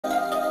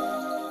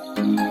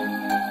So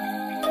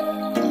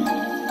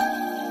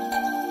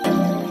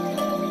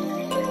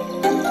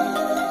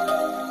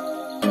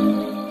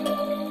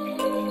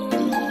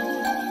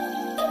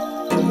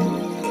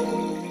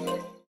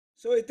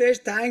Hitesh,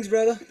 thanks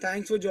brother.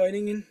 Thanks for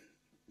joining in.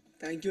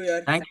 Thank you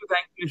yaar. Thank you,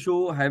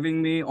 Nishu,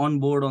 having me on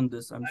board on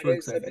this. I'm so अरे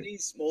it's a excited. very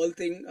small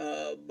thing,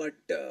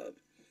 but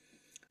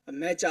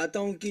मैं चाहता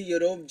हूँ कि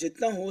Europe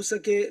जितना हो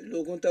सके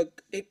लोगों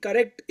तक एक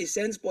करेक्ट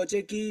इसेंस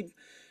पहुँचे कि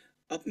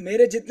अब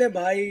मेरे जितने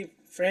भाई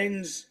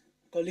फ्रेंड्स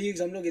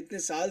कॉलीग्स हम लोग इतने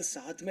साल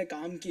साथ में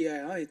काम किया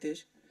है हाँ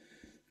हितेश,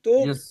 तो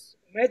Yes.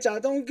 मैं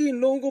चाहता हूँ कि इन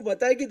लोगों को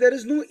बताए कि there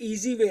is no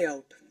easy way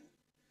out.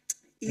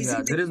 Easy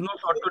Yeah, there is no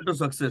shortcut to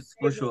success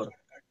for no sure.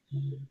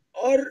 Shortcut.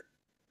 और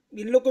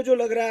इन लोग को जो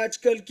लग रहा है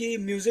आजकल की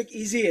म्यूजिक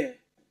इजी है,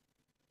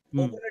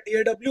 Hmm. ओपन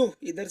DAW,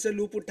 इधर से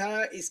लूप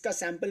उठाया, इसका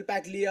सैंपल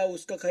पैक लिया,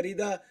 उसका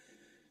खरीदा.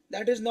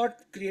 That is not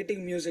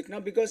creating music ना,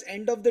 because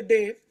end of the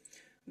day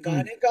Hmm.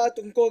 गाने का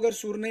तुमको अगर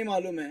सुर नहीं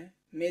मालूम है,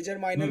 मेजर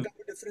माइनर Hmm. का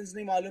भी डिफरेंस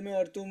नहीं मालूम है,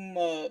 और तुम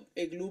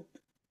एक लूप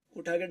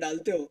उठा के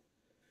डालते हो,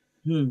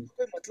 Hmm. तो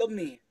कोई मतलब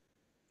नहीं है.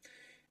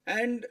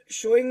 एंड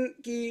शोइंग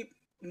कि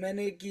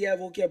मैंने किया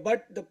वो किया,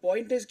 बट द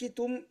पॉइंट इज कि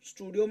तुम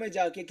स्टूडियो में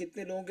जाके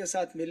कितने लोगों के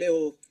साथ मिले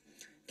हो,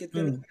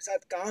 कितने लोगों Hmm. के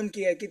साथ काम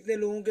किया है, कितने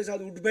लोगों के साथ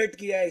उठ बैठ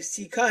किया है,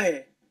 सीखा है.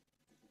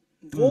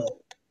 वो Hmm.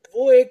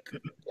 वो एक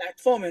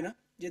प्लेटफॉर्म है ना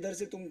जिधर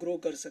से तुम ग्रो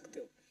कर सकते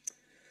हो.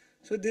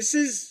 So this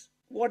is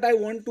what I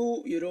want to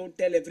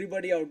tell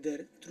everybody out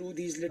there through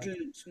these little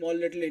small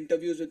little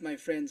interviews with my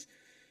friends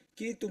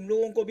कि तुम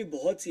लोगों को भी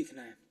बहुत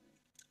सीखना है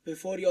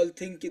before you all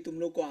think कि तुम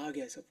लोग को आ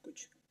गया सब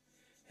कुछ,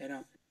 है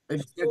ना. So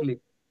Exactly.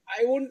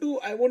 I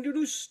want you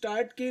to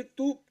start कि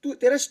तू तू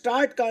तेरा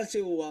स्टार्ट कहाँ से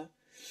हुआ.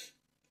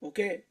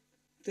 ओके,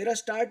 तेरा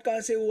स्टार्ट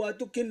कहाँ से हुआ,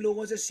 तू किन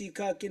लोगों से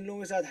सीखा, किन लोगों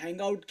के साथ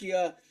हैंग आउट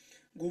किया,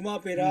 घुमा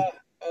फिरा,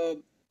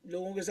 Hmm.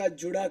 लोगों के साथ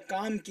जुड़ा,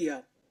 काम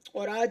किया,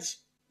 और आज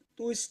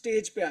तू इस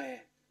स्टेज पे आया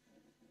है.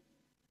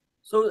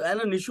 So,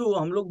 and Nishu,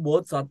 हम लोग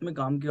बहुत साथ में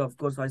काम किया. Of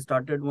course, I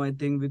started my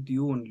thing with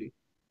you only.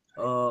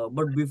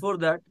 But before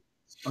that,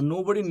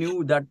 nobody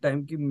knew that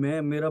time कि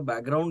मैं मेरा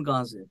background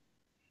कहाँ से है.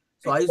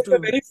 So I used Except a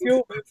to very few,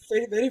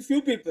 very few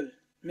people,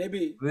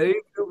 maybe. very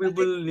few I think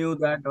people knew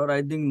that, or I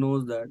think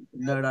knows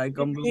that I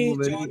come from me, a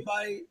John very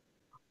Bhai,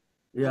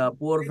 yeah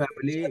poor very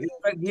family. In shallow.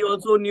 fact, he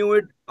also knew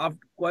it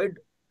after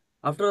quite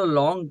after a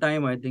long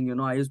time. I think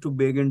I used to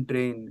beg and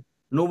train.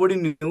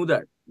 Nobody knew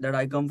that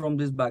I come from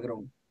this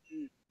background.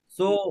 Hmm.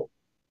 So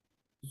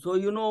so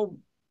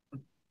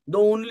the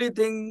only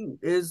thing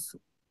is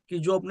कि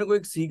जो अपने को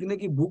एक सीखने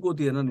की भूख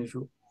होती है ना निशु,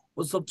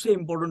 वो सबसे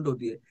इम्पोर्टेंट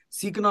होती है.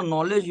 सीखना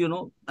knowledge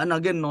and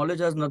again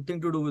knowledge has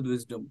nothing to do with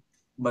wisdom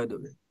by the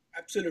way.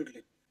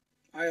 Absolutely,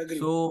 I agree.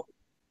 सो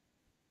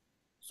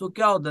सो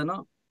क्या होता है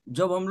ना,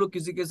 जब हम लोग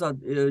किसी के साथ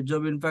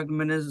जब इनफैक्ट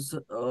मैंने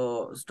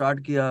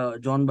स्टार्ट किया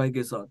जॉन भाई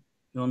के साथ.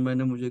 जॉन भाई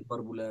ने मुझे एक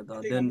बार बुलाया I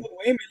था. think हम देन लोग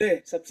वहीं मिले,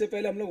 सबसे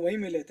पहले हम लोग वहीं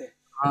मिले थे.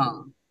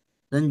 हाँ,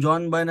 देन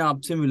जॉन भाई ने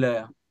आपसे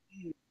मिलाया.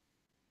 Hmm.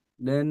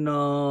 देन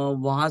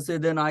वहां से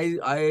then I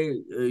I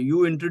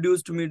you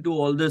introduced me to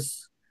all this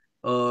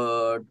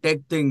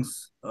take things,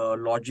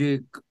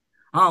 logic.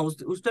 हाँ,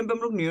 उस टाइम पे हम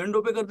लोग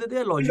न्यूएंडो पे करते थे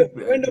या लॉजिक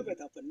पे, आई न्यूएंडो थिंक पे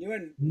था अपन,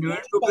 लॉजिक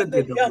न्यूएंडो पे बाद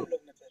में थे हम लिया हम लोग.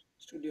 लोग ने फिर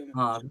स्टूडियो में.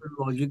 हाँ, फिर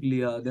लॉजिक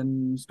लिया,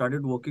 then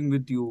started working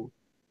with you.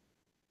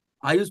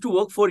 I used to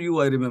work for you,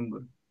 I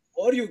remember.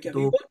 और यू क्या,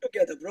 वी तो वर्क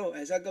टुगेदर ब्रो,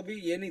 ऐसा कभी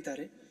ये नहीं था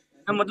रे.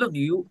 मतलब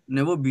you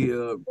never be We're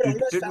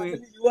always treated me.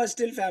 family, you are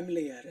still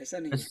family यार, ऐसा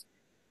नहीं है. Yes,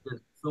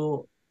 yes.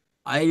 So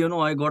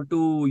I got to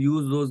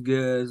use those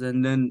gears,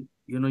 and then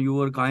you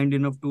were kind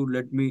enough to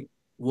let me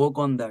work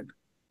on that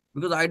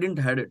because I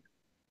didn't had it.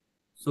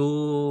 So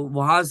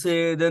वहां से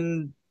then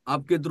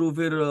आपके through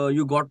फिर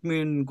you got me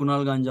in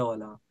Kunal गांजा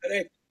वाला.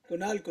 Correct.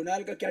 Kunal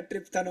Kunal का क्या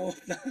trip था ना वो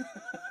अपना.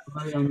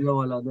 कुणाल गांजा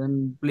वाला, then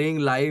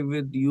playing live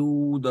with you,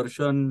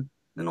 Darshan,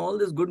 then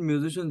all these good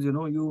musicians.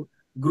 You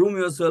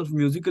groom yourself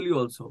musically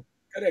also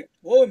correct,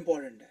 वो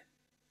इम्पोर्टेंट है.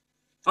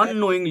 And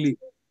unknowingly.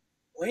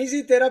 वहीं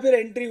से तेरा फिर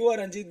एंट्री हुआ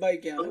रंजीत भाई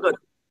के यहाँ ना. संगत,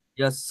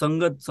 या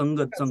संगत संगत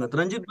संगत संगत संगत.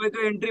 रंजीत भाई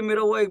का एंट्री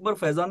मेरा हुआ. एक बार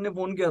फैजान ने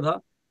फोन किया था,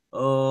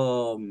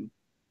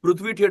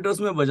 पृथ्वी थिएटर्स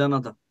में बजाना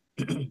था.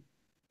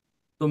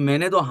 तो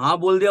मैंने तो हाँ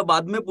बोल दिया.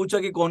 बाद में पूछा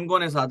कि कौन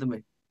कौन है साथ में.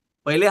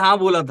 पहले हाँ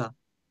बोला था,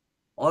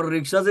 और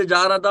रिक्शा से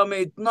जा रहा था, मैं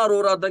इतना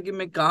रो रहा था कि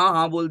मैं कहाँ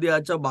हाँ बोल दिया.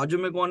 अच्छा, बाजू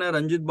में कौन है?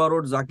 रंजीत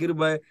बारोट, जाकिर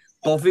भाई,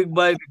 तौफिक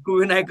भाई, विक्कू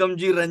विनायकम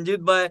जी, रंजीत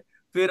भाई,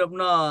 फिर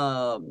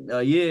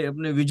अपना ये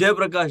अपने विजय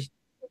प्रकाश.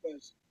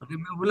 बस. अरे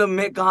मैं बोला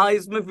मैं कहाँ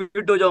इसमें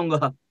फिट हो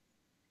जाऊंगा.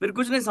 फिर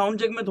कुछ नहीं, साउंड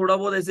चेक में थोड़ा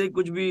बहुत ऐसे ही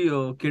कुछ भी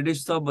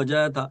किडिश सा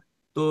बजाया था.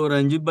 तो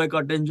रंजीत भाई का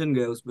अटेंशन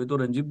गया उस पे. तो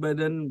रंजीत भाई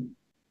then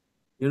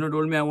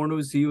told me I want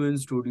to C you in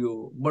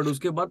studio. But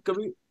उसके बाद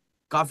कभी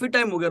काफी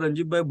टाइम हो गया,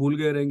 रंजीत भाई भूल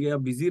गए रहेंगे या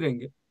बिजी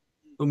रहेंगे.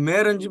 तो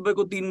मैं रंजीत भाई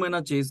को 3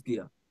 महीना चेस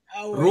किया.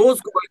 हाँ वही.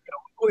 रोज को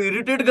उनको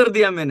इरिटेट कर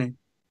दिया मैंने.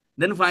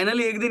 देन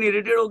फाइनली एक दिन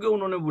इरिटेट होके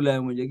उन्होंने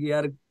बुलाया मुझे कि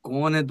यार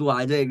कौन है तू,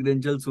 आ जा एक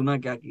दिन, चल सुना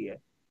क्या किया है.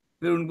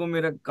 फिर उनको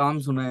मेरा काम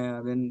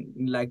सुनाया.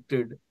 Then liked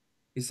it.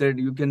 He said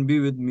you can be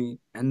with me.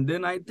 And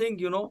then I think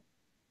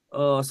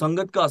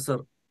संगत का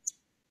असर.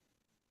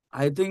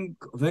 I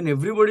think when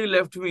everybody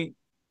left me,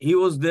 he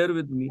was there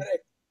with me.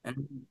 Correct.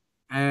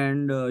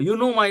 And you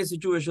know my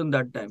situation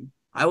that time.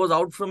 I was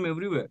out from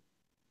everywhere,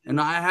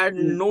 and I had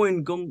no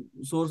income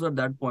source at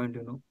that point.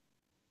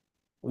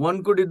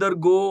 One could either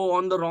go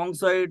on the wrong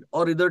side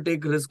or either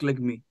take risk like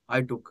me.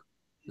 I took.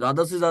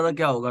 ज्यादा से ज्यादा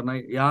क्या होगा ना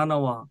यहाँ ना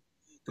वहाँ.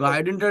 So I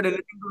correct. didn't had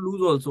anything to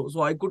lose also,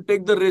 so I could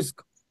take the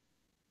risk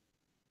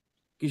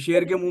कि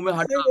शेर के मुंह में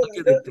हाथ अरे डाल बोला के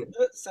जो, देखते हैं.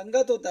 जो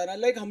संगत होता है ना,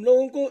 लाइक हम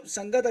लोगों को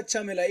संगत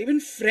अच्छा मिला, इवन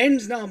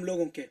फ्रेंड्स ना हम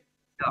लोगों के।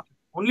 Yeah.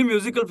 Only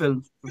musical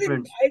films, अरे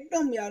friends.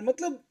 एकदम यार,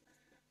 मतलब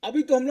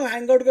अभी तो हम लोग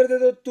हैंग आउट करते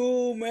तो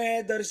तू,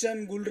 मैं,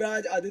 दर्शन,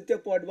 Gulraj, Aditya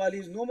Paudwal,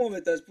 no more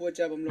with us,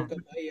 पोच अब हम लोग का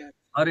भाई यार।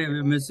 Arey,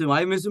 we miss him.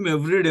 I miss him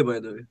every day, by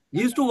the way.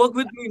 He used to work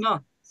with me, na.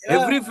 या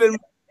Every film,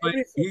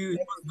 every he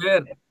was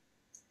there.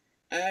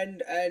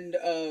 And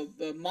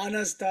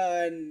मानस था,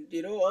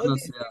 and all Honest,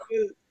 these yeah.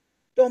 People.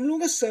 तो हम लोगों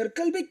का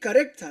circle भी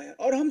correct था यार,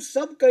 और हम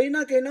सब कहीं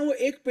ना वो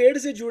एक पेड़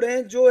से जुड़े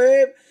हैं जो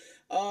है,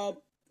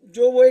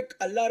 जो वो एक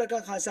अल्लाह रखा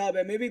खासा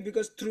है, may be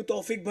because through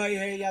Taufiq भाई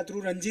है या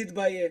थ्रू रंजीत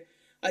भाई है।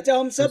 अच्छा,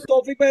 हम सब Yes.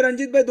 तौफिक भाई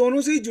रंजीत भाई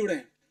दोनों से ही जुड़े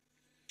हैं।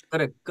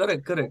 Correct,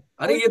 correct, correct.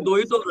 अरे कोई ये दो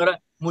ही तो तो, घर है.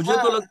 मुझे तो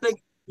हाँ, लगता है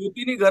कि दो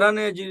तीन ही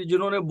घराने हैं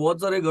जिन्होंने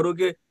बहुत सारे घरों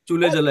के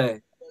चूल्हे बहुत जलाए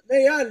हैं.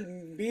 नहीं यार,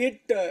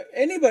 बीट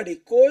एनीबॉडी,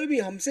 कोई भी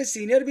हमसे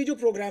सीनियर भी जो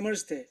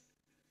प्रोग्रामर्स थे,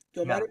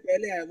 जो या. हमारे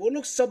पहले आए, वो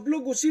लोग सब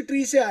लोग उसी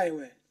ट्री से आए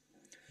हुए हैं।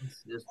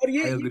 यस, यस, और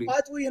ये आई ये एग्री.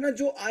 बात वही है ना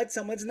जो आज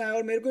समझना है,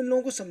 और मेरे को इन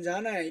लोगों को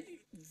समझाना है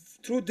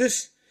थ्रू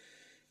दिस,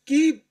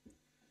 कि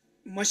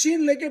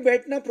मशीन लेके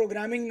बैठना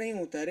प्रोग्रामिंग नहीं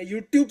होता है।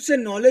 यूट्यूब से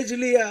नॉलेज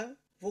लिया,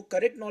 वो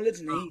करेक्ट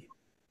नॉलेज नहीं है।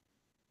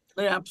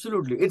 नहीं,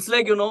 absolutely. It's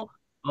like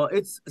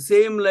it's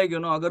same like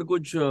अगर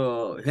कुछ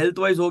हेल्थ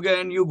वाइज हो गया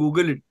and you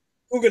Google it.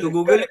 Google So it,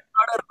 Google is correct,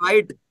 not a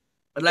right,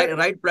 like correct,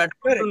 right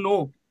platform to correct, know.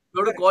 You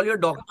have to correct, call your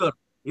doctor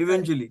correct,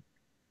 eventually.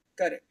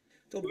 Correct.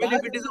 तो Even if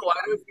बात it is वही, a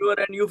viral fever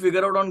and you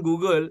figure out on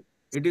Google,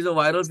 it is a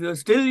viral fever.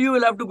 Still, you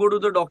will have to go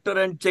to the doctor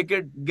and check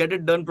it, get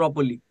it done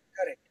properly.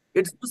 Correct.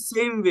 It's the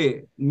same way.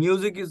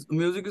 Music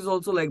is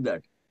also like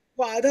that.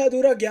 वो आधा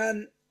अधूरा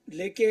ज्ञान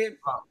लेके,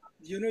 हाँ.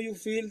 You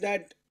feel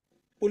that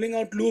pulling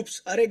out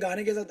loops, अरे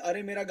गाने के साथ,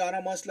 अरे मेरा गाना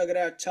मस्त लग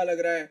रहा है, अच्छा लग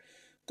रहा है,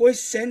 कोई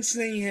सेंस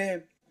नहीं है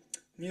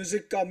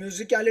म्यूजिक का,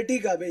 म्यूजिकलिटी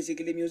का,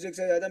 बेसिकली म्यूजिक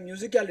से ज्यादा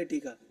म्यूजिकलिटी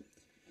का,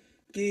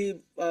 कि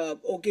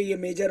ओके ये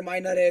मेजर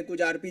माइनर है,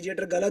 कुछ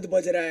आरपीजिएटर गलत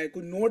बज रहा है,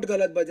 कुछ नोट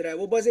गलत बज रहा है,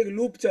 वो बस एक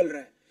लूप चल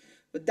रहा है,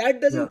 but that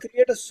Yeah. Doesn't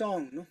create a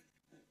song, no.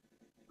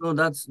 No,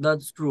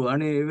 that's true.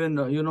 And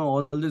even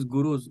all these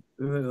gurus,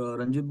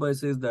 Ranjit Bhai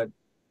says that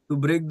to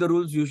break the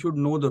rules, you should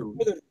know the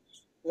rule.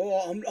 वो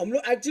हम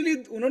लोग एक्चुअली,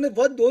 उन्होंने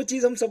बहुत दो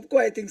चीज हम सबको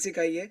आई थिंक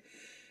सिखाई है,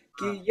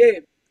 कि हाँ. ये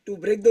to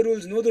break the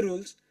rules, know the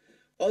rules,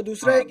 और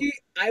दूसरा है हाँ. कि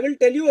I will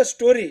tell you a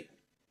story,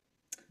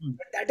 Hmm.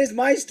 But that is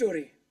my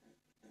story.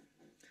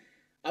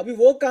 अभी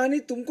वो कहानी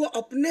तुमको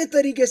अपने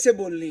तरीके से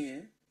बोलनी है,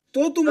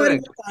 तो तुम्हारी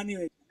Correct. वो कहानी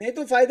होगी, नहीं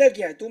तो फायदा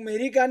क्या है, तुम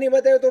मेरी कहानी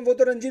बताए तो वो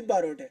तो रंजीत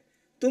बारोट है,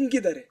 तुम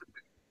किधर है।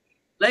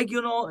 Like,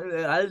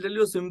 I'll tell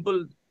you simple.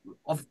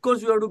 Of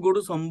course, you have to go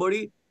to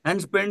somebody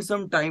and spend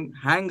some time,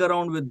 hang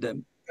around with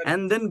them, correct,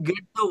 and then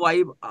get the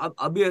vibe. अब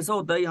अभी ऐसा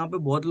होता है यहाँ पे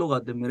बहुत लोग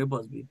आते हैं मेरे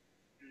पास भी.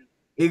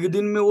 एक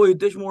दिन में वो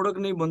हितेश मोडक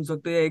नहीं बन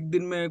सकते, या एक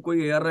दिन में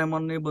कोई ए आर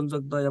रहमान नहीं बन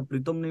सकता, या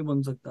प्रीतम नहीं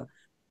बन सकता.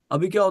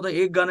 अभी क्या होता है,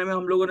 एक गाने में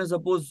हम लोगों ने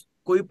सपोज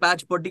कोई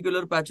पैच,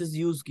 पर्टिकुलर पैचेस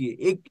यूज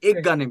किए एक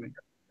एक गाने में.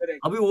 करेक्ट,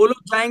 अभी वो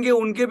लोग चाहेंगे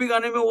उनके भी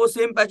गाने में वो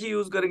सेम पैच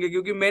यूज करेंगे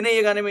क्योंकि मैंने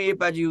ये गाने में ये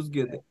पैच यूज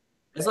किए थे.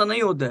 ऐसा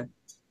नहीं होता है.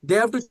 They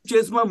have to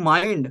chess my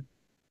mind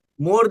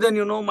more than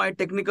my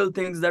technical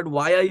things, that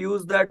why I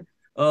use that,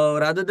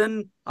 rather than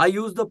I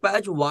use the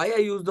patch, why I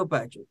use the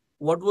patch,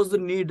 what was the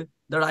need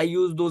that I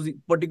use those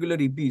particular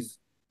EPs.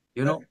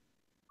 you know correct,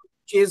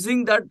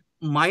 Chasing that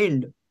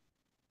mind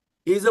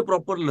is a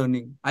proper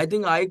learning. I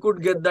think I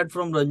could get that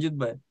from Ranjit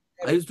Bhai.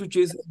 I correct, used to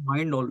chase his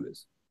mind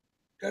always.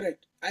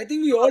 Correct. I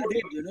think we all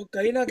did,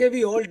 कहीं ना कहीं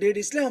we all did,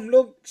 इसलिए हम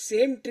लोग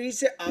same tree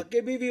से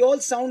आके भी we all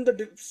sound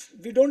the,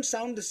 we don't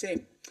sound the same.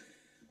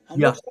 हम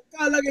लोग Yeah.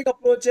 सबका अलग एक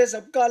अप्रोच है,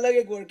 सबका अलग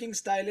एक वर्किंग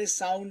स्टाइल है,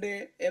 साउंड है,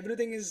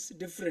 एवरीथिंग इज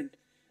डिफरेंट,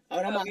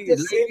 और हम Yeah, आते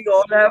like same. we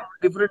all have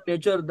different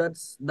nature.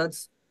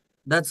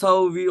 That's how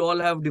we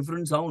all have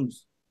different sounds.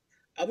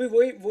 अभी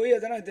वही वही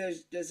है ना,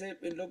 जैसे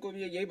इन लोग को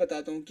भी यही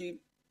बताता हूँ कि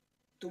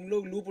तुम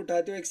लोग लूप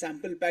उठाते हो, एक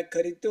सैंपल पैक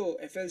खरीदते हो,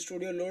 एफएल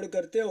स्टूडियो लोड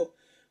करते हो,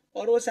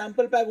 और वो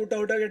सैंपल पैक उठा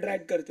उठा के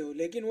ड्रैग करते हो,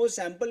 लेकिन वो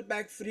सैंपल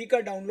पैक फ्री का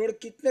डाउनलोड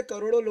कितने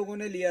करोड़ों लोगों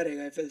ने लिया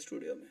रहेगा एफएल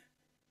स्टूडियो में।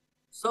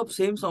 सब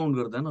सेम साउंड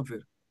करता है ना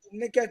फिर.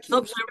 तुमने क्या किया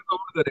सब उसमें? Same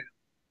sound.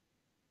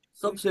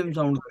 Sub तुमने same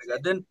sound karega.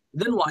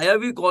 Then why are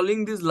we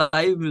calling these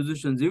live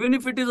musicians? Even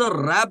if it is a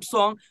rap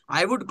song,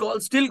 I would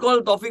still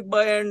call Tawfiq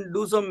Bhai and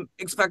do some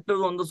X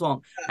factors on the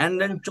song,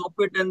 and then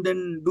chop it and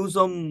then do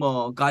some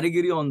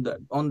karigiri on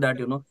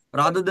that,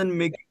 rather than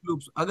making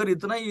loops. अगर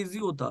इतना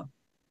easy होता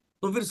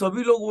तो फिर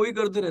सभी लोग वही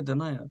करते रहते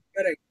ना यार.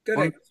 करेक्ट,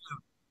 करेक्ट,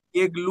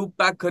 Honestly, एक लूप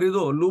पैक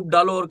खरीदो, लूप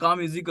डालो और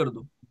काम इजी कर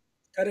दो.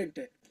 करेक्ट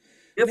है।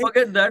 They नहीं,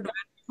 forget that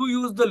when you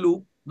use the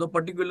loop, the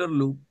particular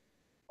loop,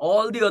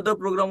 all the other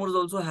programmers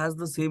also has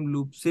the same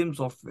loop, same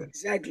software.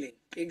 Exactly,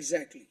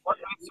 exactly.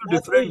 What makes you बात वही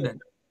different है, then?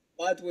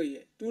 बात वही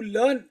है, टू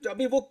लर्न,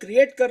 अभी वो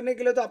create करने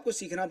के लिए तो आपको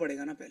सीखना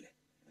पड़ेगा ना पहले।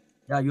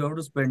 Yeah, you have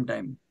to spend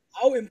time.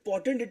 How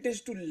important it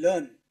is to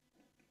learn.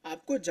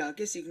 आपको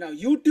जाके सीखना.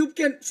 यूट्यूब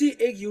के सी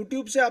एक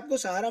यूट्यूब से आपको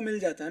सहारा मिल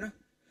जाता है ना.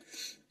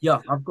 Yeah,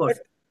 of but course.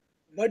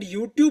 But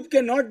YouTube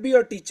can not be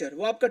your teacher.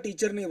 वो आपका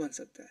टीचर नहीं बन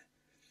सकता है.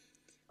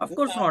 Of वो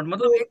course not.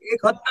 मतलब आपको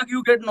एक हद तक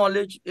you get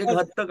knowledge, एक बहुत.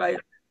 हद तक आए.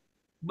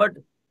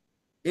 But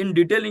in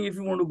detailing, if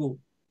you want to go,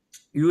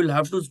 you will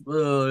have to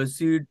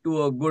see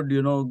to a good,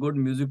 good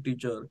music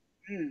teacher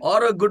hmm. or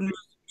a good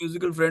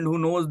musical friend who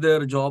knows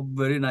their job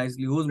very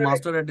nicely, who's correct.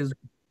 master at his,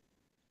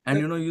 and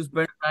you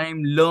spend time,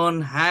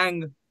 learn, hang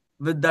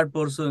with that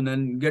person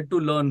and get to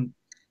learn.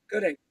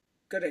 Correct.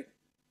 Correct.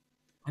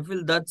 I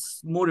feel that's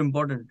more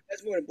important.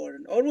 That's more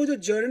important. और वो जो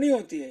journey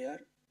होती है यार.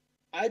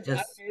 आज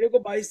Yes, मेरे को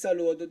 22 साल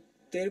हुआ तो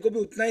तेरे को भी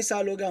उतना ही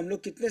साल हो गया. हम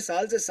लोग कितने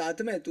साल से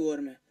साथ में है तू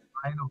और मैं.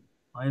 I know,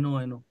 I know,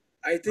 I know,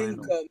 I I think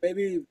know. May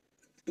be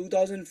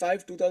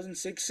 2005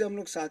 2006 से हम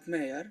लोग साथ में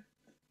है यार.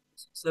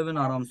 7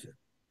 आराम से.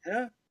 है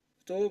ना.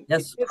 तो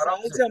Yes, इतने आराम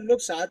साल से. से हम लोग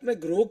साथ में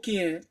ग्रो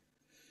किए हैं.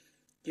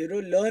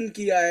 लर्न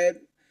किया है.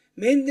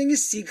 मेन थिंग इज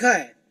सीखा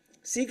है.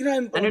 सीखना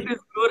And important.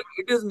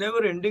 it is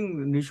never ending,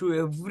 Nishu.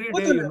 Every वो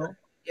day, तो never.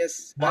 Yes.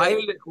 I.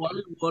 while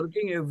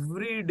working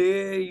every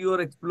day, you are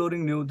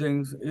exploring new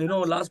things.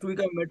 Last week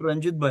I met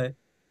Ranjit Bhai.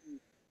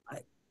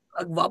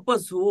 I,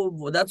 वापस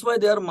वो that's why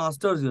they are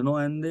masters,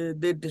 and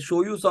they show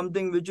you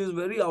something which is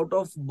very out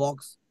of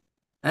box,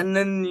 and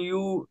then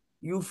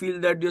you feel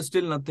that you're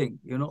still nothing.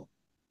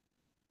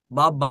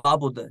 बाप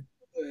बाप होता है.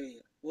 वो तो है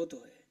यार, वो तो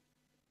है.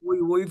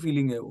 वही वही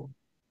फीलिंग है वो.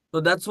 So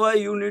that's why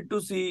you need to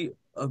see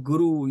a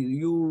guru.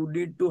 You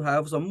need to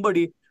have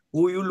somebody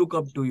who you look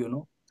up to.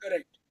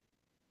 Correct.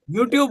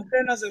 YouTube.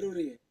 रहना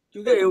जरूरी है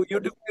क्योंकि पैसा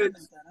YouTube तो वहाँ पे.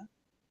 मिलता है ना.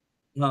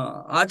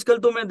 हाँ, आजकल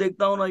तो मैं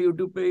देखता हूँ ना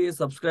यूट्यूब पे ये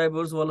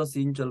सब्सक्राइबर्स वाला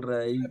सीन चल रहा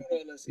है. Subscriber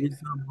वाला सीन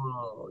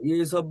है.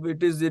 ये सब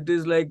it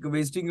is like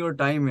wasting your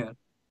time यार,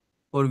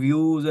 for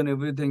views and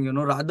everything.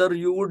 Rather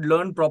you would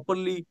learn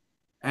properly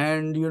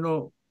and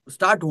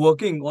start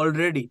working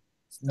already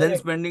then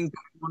correct. Spending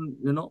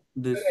time on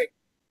this. Correct.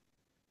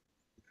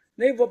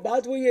 नहीं वो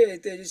बात वही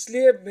है.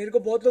 इसलिए मेरे को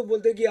बहुत लोग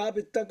बोलते हैं कि आप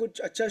इतना कुछ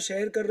अच्छा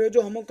शेयर कर रहे हो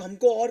जो हम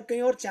हमको और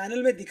कहीं और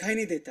चैनल में दिखाई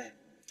नहीं देता है.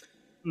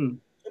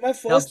 तो माय या.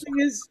 First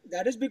thing is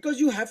that is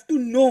because you have to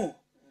know.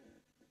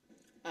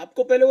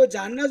 आपको पहले वो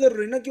जानना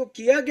जरूरी है ना कि वो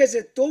किया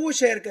कैसे, तो वो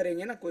शेयर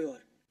करेंगे ना कोई और.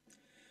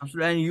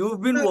 And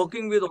you've been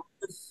working with all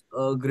this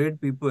great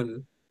people.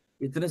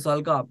 इतने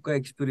साल का आपका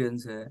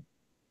एक्सपीरियंस है,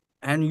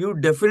 and you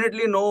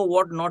definitely know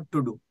what not to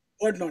do.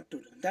 What not to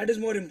do. That is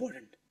more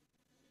important.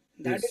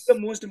 That is the yes.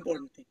 Most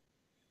important thing.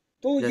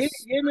 तो ये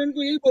yes. ये मैं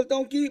इनको यही बोलता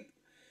हूँ कि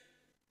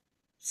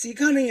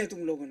सीखा नहीं है तुम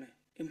लोगों ने.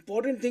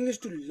 Important thing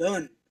is to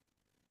learn.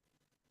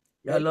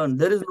 या पहले learn.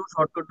 There is no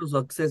shortcut to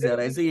success यार.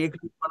 ऐसे ही एक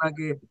लिंक बना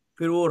के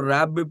फिर वो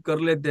रैप बिप कर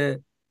लेते हैं.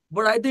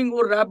 बट आई थिंक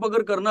वो रैप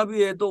अगर करना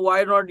भी है तो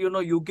why not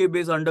UK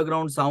base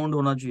underground sound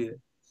होना चाहिए.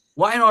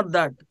 Why not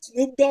that.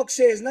 Snoop Dogg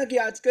says ना कि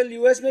आजकल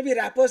यूएस में भी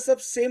रैपर्स सब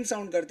सेम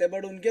साउंड करते हैं,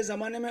 बट उनके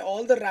जमाने में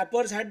all the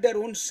rappers had their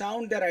own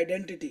sound, their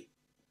identity.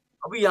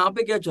 अभी यहाँ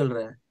पे क्या चल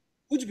रहा है?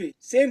 कुछ भी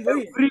सेम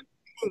वही है.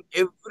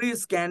 Every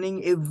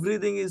scanning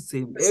everything is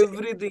same.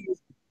 Everything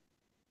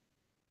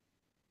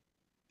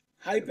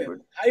hype है.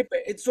 हाइप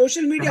है. It's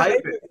social media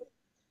hype hype है. है.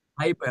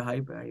 हाइप है.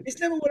 हाइप है. हाइप है.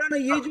 इसलिए मैं बोला ना,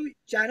 ये जो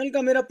चैनल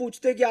का मेरा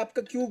पूछते हैं कि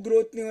आपका क्यों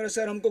ग्रोथ नहीं हो रहा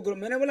सर, हमको ग्रो,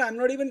 मैंने बोला I am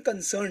not even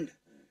concerned.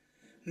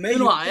 मैं आई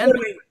एम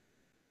यूट्यूबर नहीं.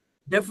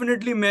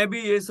 डेफिनेटली. मैं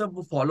भी ये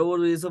सब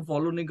फॉलोवर ये सब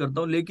फॉलो नहीं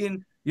करता हूँ,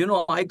 लेकिन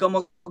आई come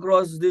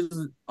across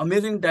this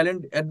amazing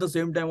talent at the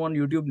same time on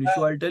YouTube.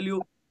 Nishu, I tell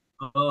you,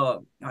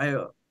 I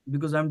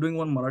because I'm doing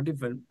one Marathi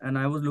film and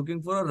I was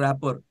looking for a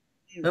rapper.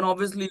 Then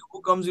obviously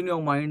who comes in your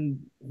mind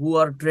who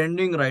are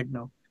trending right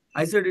now?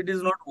 I said it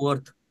is not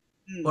worth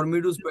for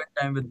me to spend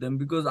time with them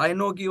because I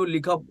know कि वो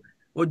लिखा,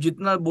 वो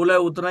जितना बोला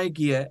है उतना ही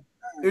किया है.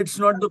 It's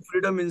not the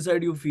freedom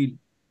inside you feel.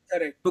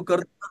 Correct. तो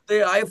करते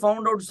करते I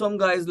found out some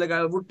guys, like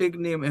I would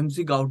take name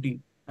MC Gauti.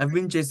 I've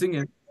been chasing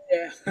him,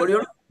 but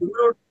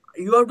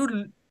you have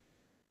to.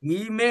 He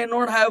may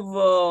not have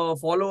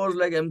followers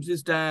like MC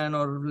Stan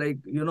or like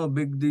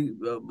big the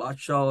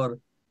Badsha or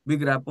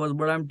big rappers,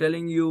 but I'm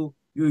telling you,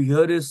 you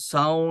hear his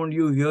sound,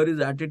 you hear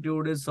his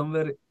attitude is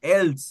somewhere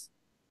else.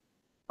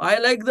 I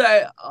like the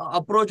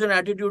approach and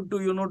attitude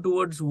to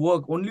towards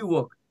work, only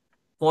work.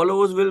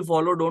 Followers will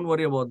follow. Don't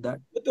worry about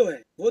that. वो तो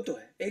है. वो तो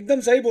है.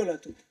 एकदम सही बोला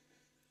तू.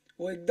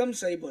 वो एकदम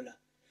सही बोला.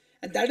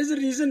 And that is the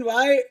reason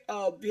why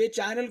ये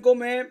चैनल को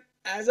मैं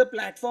एज अ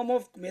प्लेटफॉर्म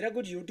ऑफ, मेरा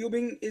कुछ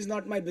YouTubing is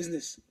not my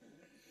business.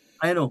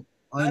 I know.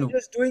 I I am know.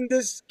 Just doing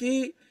this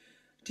कि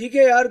ठीक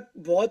है यार,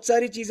 बहुत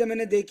सारी चीजें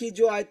मैंने देखी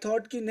जो आई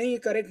थॉट कि नहीं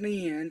करेक्ट नहीं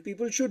है, एंड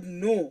पीपल शुड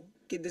नो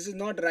कि this is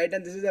not right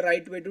and this is the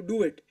right way to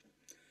do it.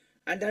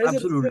 And that is the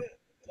Absolutely.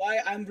 Reason why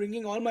I am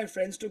bringing all my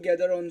friends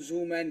together on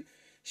zoom and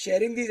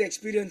sharing these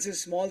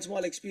experiences, small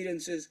small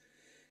experiences.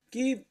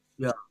 कि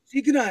Yeah.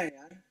 सीखना है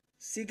यार.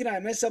 सीखना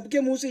है. मैं सबके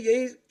मुंह से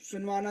यही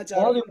सुनवाना चाह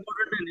All रहा हूँ.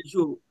 important an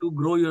issue to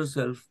grow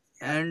yourself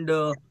Yeah. and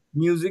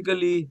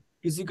musically.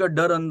 किसी का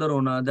डर अंदर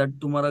होना दैट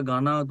तुम्हारा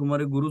गाना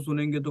तुम्हारे गुरु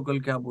सुनेंगे तो कल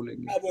क्या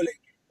बोलेंगे. क्या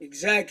बोलेंगे.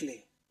 Exactly.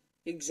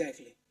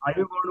 Exactly. Are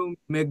you going to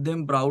make them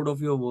proud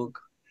of your work?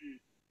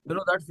 You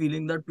know that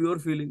feeling, that pure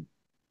feeling,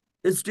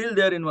 is still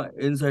there in my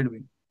inside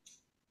me.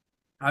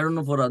 I don't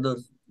know for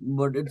others,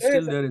 but it's है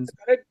still सब there inside.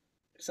 Correct,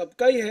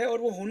 सबका ही है और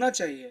वो होना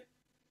चाहिए.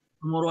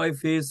 Tomorrow I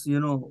face,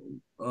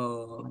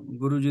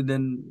 Guruji,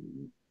 then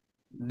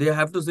they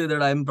have to say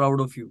that I am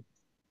proud of you,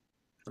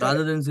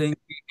 rather correct. than saying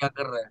कि क्या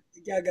कर रहा है.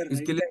 क्या कर रहा है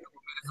इसके लिए तो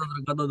एग्जैक्टली. मेरे साथ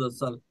रखा था 10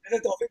 साल. ऐसे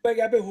तौफीक भाई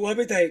यहाँ पे हुआ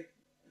भी था एक,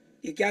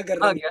 ये क्या कर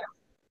रहा हाँ है. क्या.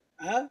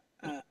 हाँ.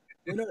 हाँ.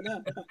 यू नो ना.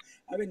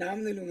 अभी नाम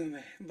नहीं लूंगा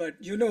मैं, but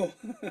you know.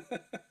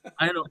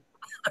 I know.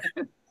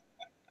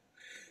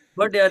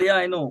 But yeah,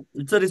 I know.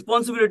 It's a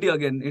responsibility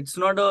again. It's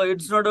not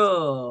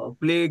a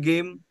play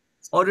game,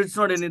 or it's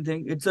not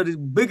anything. It's a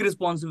big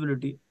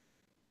responsibility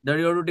that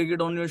you have to take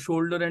it on your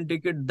shoulder and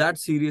take it that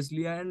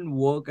seriously and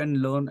work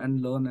and learn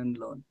and learn and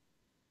learn.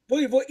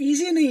 वो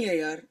easy नहीं है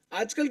यार.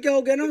 आजकल क्या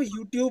हो गया ना,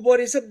 YouTube और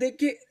ये सब देख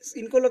के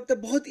इनको लगता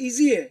है बहुत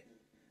इजी है.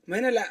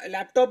 मैंने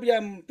लैपटॉप या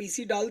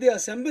पीसी डाल दिया,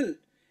 assemble,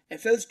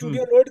 FL Hmm.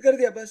 Studio load कर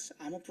दिया, बस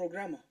I am a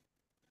programmer,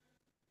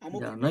 I am a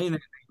Yeah, नहीं प्रोड्यूसर. नहीं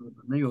नहीं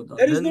होता, नहीं होता.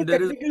 There is no Then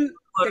there is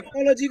technical,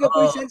 technology का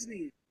कोई सेंस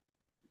नहीं है.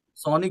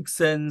 sonic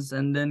sense,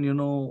 and then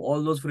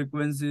all those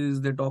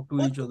frequencies they talk to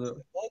बहुत each कुछ other.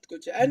 है, बहुत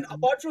कुछ है. And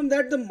apart from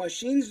that, the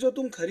machines जो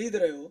तुम खरीद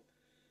रहे हो,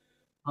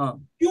 हाँ.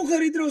 क्यों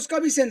खरीद रहे हो उसका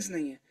भी सेंस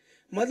नहीं है.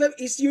 मतलब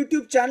इस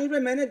यूट्यूब चैनल पे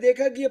मैंने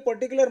देखा कि ये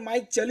पर्टिकुलर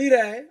माइक चल ही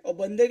रहा है और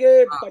बंदे के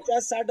हाँ.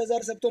 50-60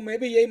 हजार सब, तो मैं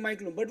भी यही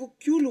माइक लूं, बट वो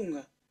क्यों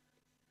लूंगा,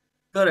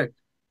 Correct.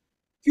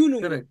 क्यों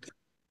लूंगा. Correct.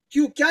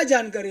 क्यों, क्या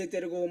जानकारी है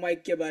तेरे को वो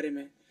माइक के बारे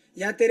में,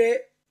 या तेरे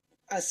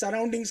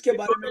सराउंडिंग्स के It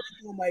बारे में totally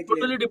कि वो माइक ले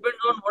रहा totally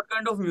depends on what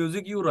kind of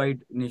music you write,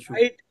 है. Nishu.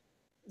 Right.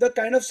 The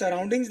kind of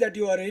surroundings that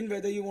you are in,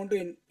 whether you want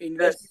to invest in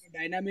Yes. a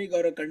dynamic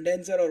or a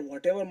condenser or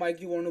whatever mic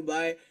you want to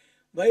buy.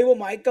 भाई वो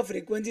mic का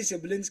frequency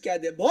siblings क्या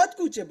दे, बहुत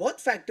कुछ है, बहुत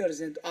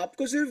factors हैं. तो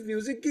आपको सिर्फ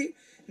म्यूजिक की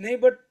नहीं,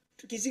 बट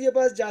किसी के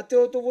पास जाते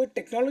हो तो वो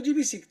टेक्नोलॉजी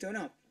भी सीखते हो ना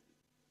आप.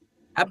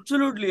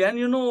 एब्सोल्युटली.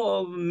 एंड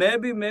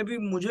मैं भी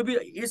मुझे भी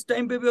इस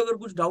टाइम पे भी अगर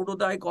कुछ डाउट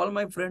होता है, I call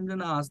my friends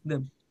and ask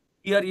them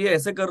कि यार ये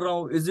ऐसे कर रहा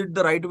हूँ, is it the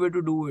right way to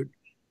do it.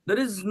 There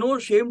is no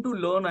shame to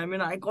learn. I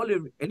mean, I call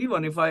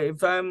anyone if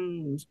I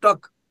am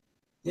stuck.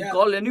 We या.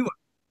 call anyone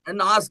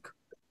and ask,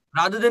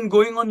 rather than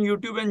going on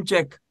YouTube and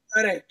check.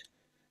 Correct.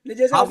 नहीं,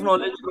 जैसे Half अभी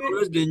knowledge beach is में.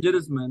 always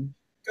dangerous, man.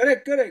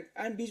 Correct, correct.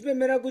 And बीच में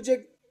मेरा कुछ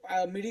एक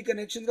मिडी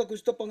connection का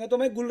कुछ तो पंगा, तो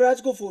मैं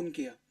गुलराज को फोन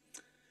किया.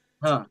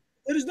 हाँ.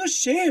 देयर इज नो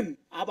शेम,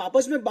 आप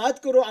आपस में बात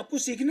करो, आपको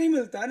सीखने ही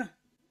मिलता है ना.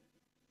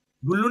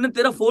 गुल्लू ने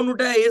तेरा फोन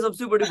उठाया, ये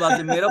सबसे बड़ी बात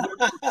है. मेरा phone.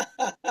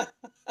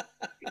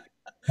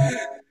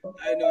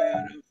 I know,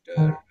 yeah,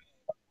 after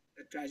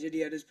the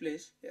tragedy at his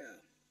place. Yeah,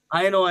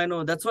 I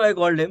know. That's why I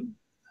called him.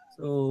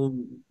 So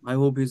I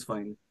hope he's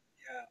fine.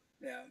 yeah,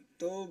 yeah.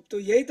 तो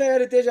यही था यार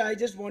Ritesh. I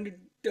just wanted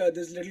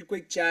this little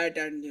quick chat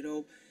and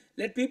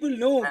let people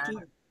know कि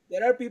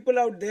there are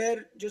people out there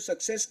जो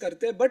success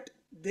करते हैं, but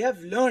they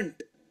have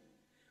learned.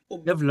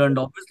 वो They've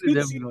learned. Obviously, कुछ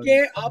they've सीख learned.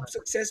 के आप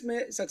सक्सेस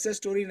में सक्सेस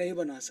स्टोरी नहीं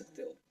बना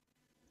सकते हो.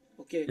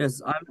 ओके. Yes,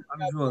 I'm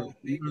आपको sure.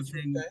 नहीं You're कुछ मिलता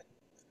saying है,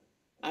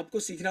 आपको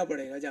सीखना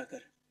पड़ेगा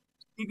जाकर.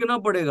 सीखना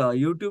पड़ेगा.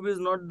 YouTube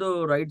is not the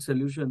right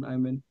solution.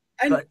 I mean,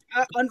 and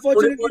थोड़े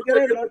अनफॉर्चुनेटली बहुत देयर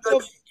आर तरीके लॉट्स का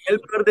ऑफ.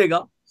 हेल्प कर देगा.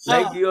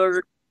 Like हाँ. your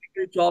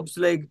jobs,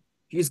 like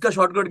इसका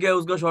शॉर्टकट क्या है,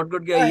 उसका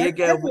शॉर्टकट क्या है, हाँ, ये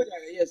क्या है, हेल्प वो हो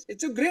जाएगा. यस,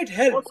 इट्स अ ग्रेट वो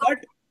हेल्प,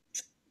 सब.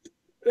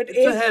 बट It's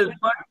a एक help,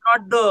 but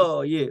not the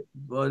ये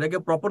like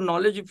a proper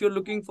knowledge. If you're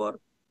looking for,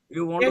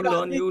 you want to एक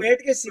learn, आदमी you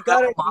बैठ के should सिखा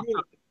have रहा a है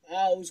गुरु. master.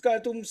 हाँ, उसका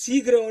तुम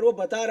सीख रहे हो और वो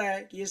बता रहा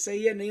है कि ये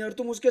सही है नहीं, और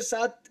तुम उसके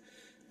साथ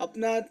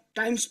अपना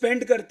टाइम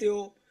स्पेंड करते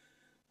हो.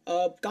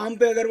 काम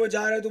पे अगर वो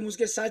जा रहा है, तुम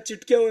उसके साथ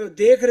चिटके हुए हो,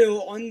 देख रहे हो,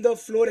 ऑन द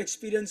फ्लोर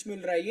एक्सपीरियंस मिल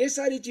रहा है, ये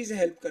सारी चीजें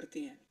हेल्प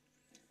करती हैं.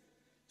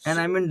 And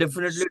so I mean,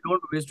 definitely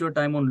don't waste your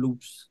time on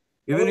loops.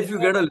 Even if you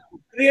get a loop,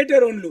 create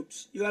your own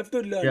loops, you have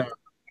to yeah, learn.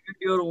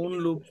 get your own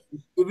loop.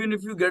 Even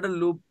if you get a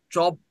loop,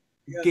 chop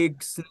या.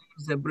 cakes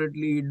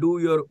separately.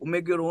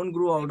 Make your own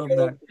groove out make of your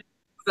that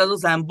own. as a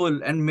sample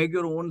and make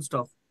your own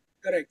stuff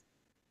correct,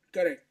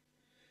 correct.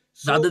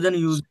 So rather than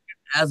using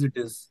it as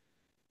it is.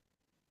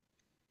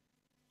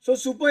 So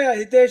super, yeah,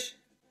 Hitesh,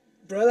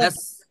 brother, Yes.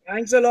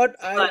 thanks a lot.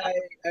 I I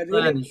I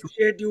really an issue.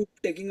 appreciate you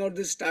taking out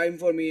this time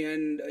for me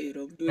and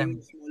doing Um,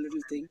 this small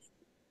little thing.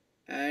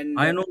 And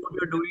I know what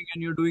you're doing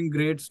and you're doing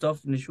great stuff,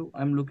 Nishu.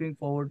 I'm looking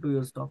forward to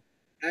your stuff.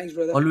 thanks,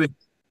 brother. Always,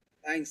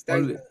 Thanks,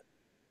 always. brother.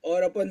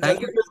 और अपन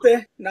Thank you जल्दी so मिलते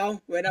हैं now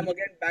when I'm much.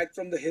 again back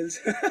from the hills.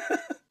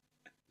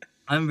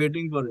 I'm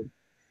waiting for it.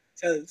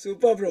 चल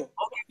super, bro.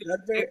 Okay,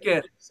 घर पे take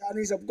care.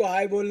 सानी सबको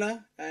हाय बोलना.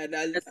 And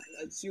Yes.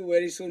 I'll see you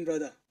very soon,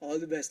 brother. All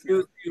the best, See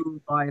you, man. see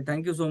you. Bye.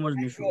 Thank you so much,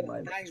 Thanks, Nishu. brother.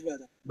 Bye. Thanks,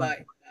 brother. Bye.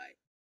 Bye. Bye.